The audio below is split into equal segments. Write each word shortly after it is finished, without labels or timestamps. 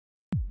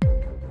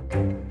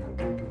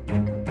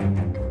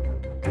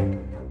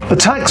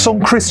Attacks on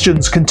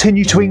Christians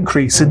continue to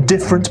increase in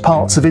different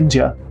parts of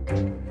India.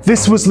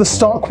 This was the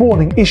stark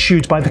warning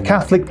issued by the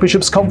Catholic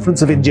Bishops'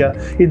 Conference of India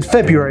in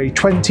February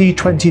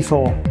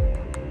 2024.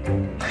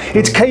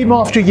 It came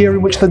after a year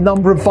in which the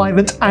number of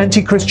violent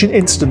anti-Christian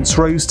incidents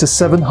rose to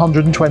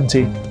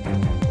 720.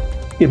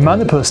 In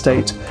Manipur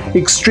state,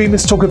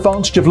 extremists took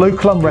advantage of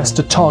local unrest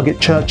to target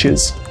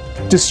churches,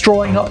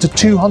 destroying up to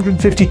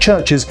 250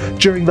 churches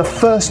during the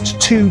first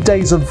 2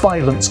 days of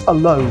violence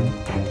alone.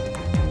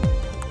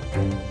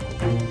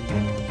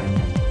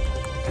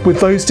 With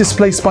those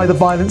displaced by the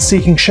violence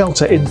seeking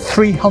shelter in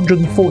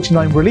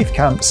 349 relief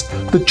camps,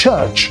 the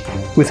Church,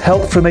 with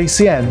help from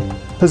ACN,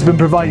 has been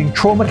providing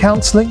trauma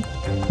counselling,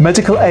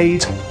 medical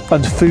aid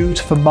and food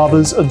for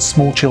mothers and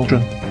small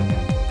children.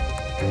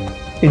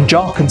 In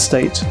Jharkhand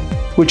state,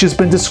 which has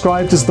been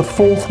described as the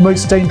fourth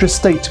most dangerous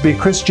state to be a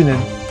Christian in,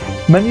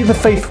 many of the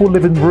faithful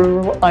live in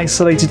rural,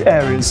 isolated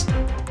areas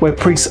where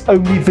priests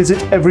only visit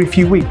every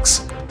few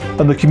weeks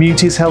and the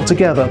community is held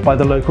together by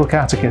the local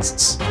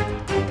catechists.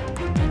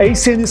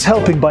 ACN is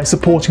helping by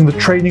supporting the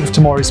training of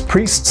tomorrow's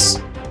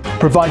priests,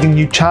 providing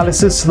new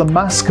chalices so the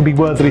Mass can be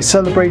worthily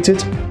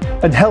celebrated,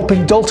 and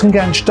helping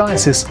Daltonganj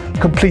Diocese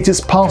complete its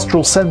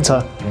pastoral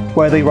centre,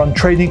 where they run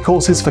training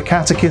courses for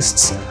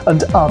catechists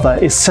and other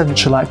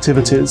essential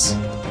activities.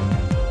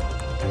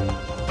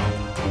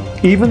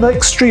 Even though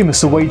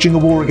extremists are waging a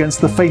war against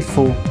the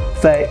faithful,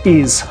 there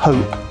is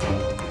hope.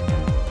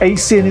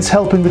 ACN is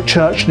helping the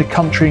Church in a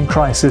country in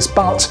crisis,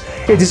 but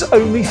it is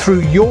only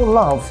through your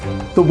love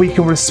that we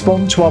can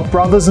respond to our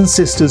brothers and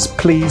sisters'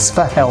 pleas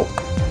for help.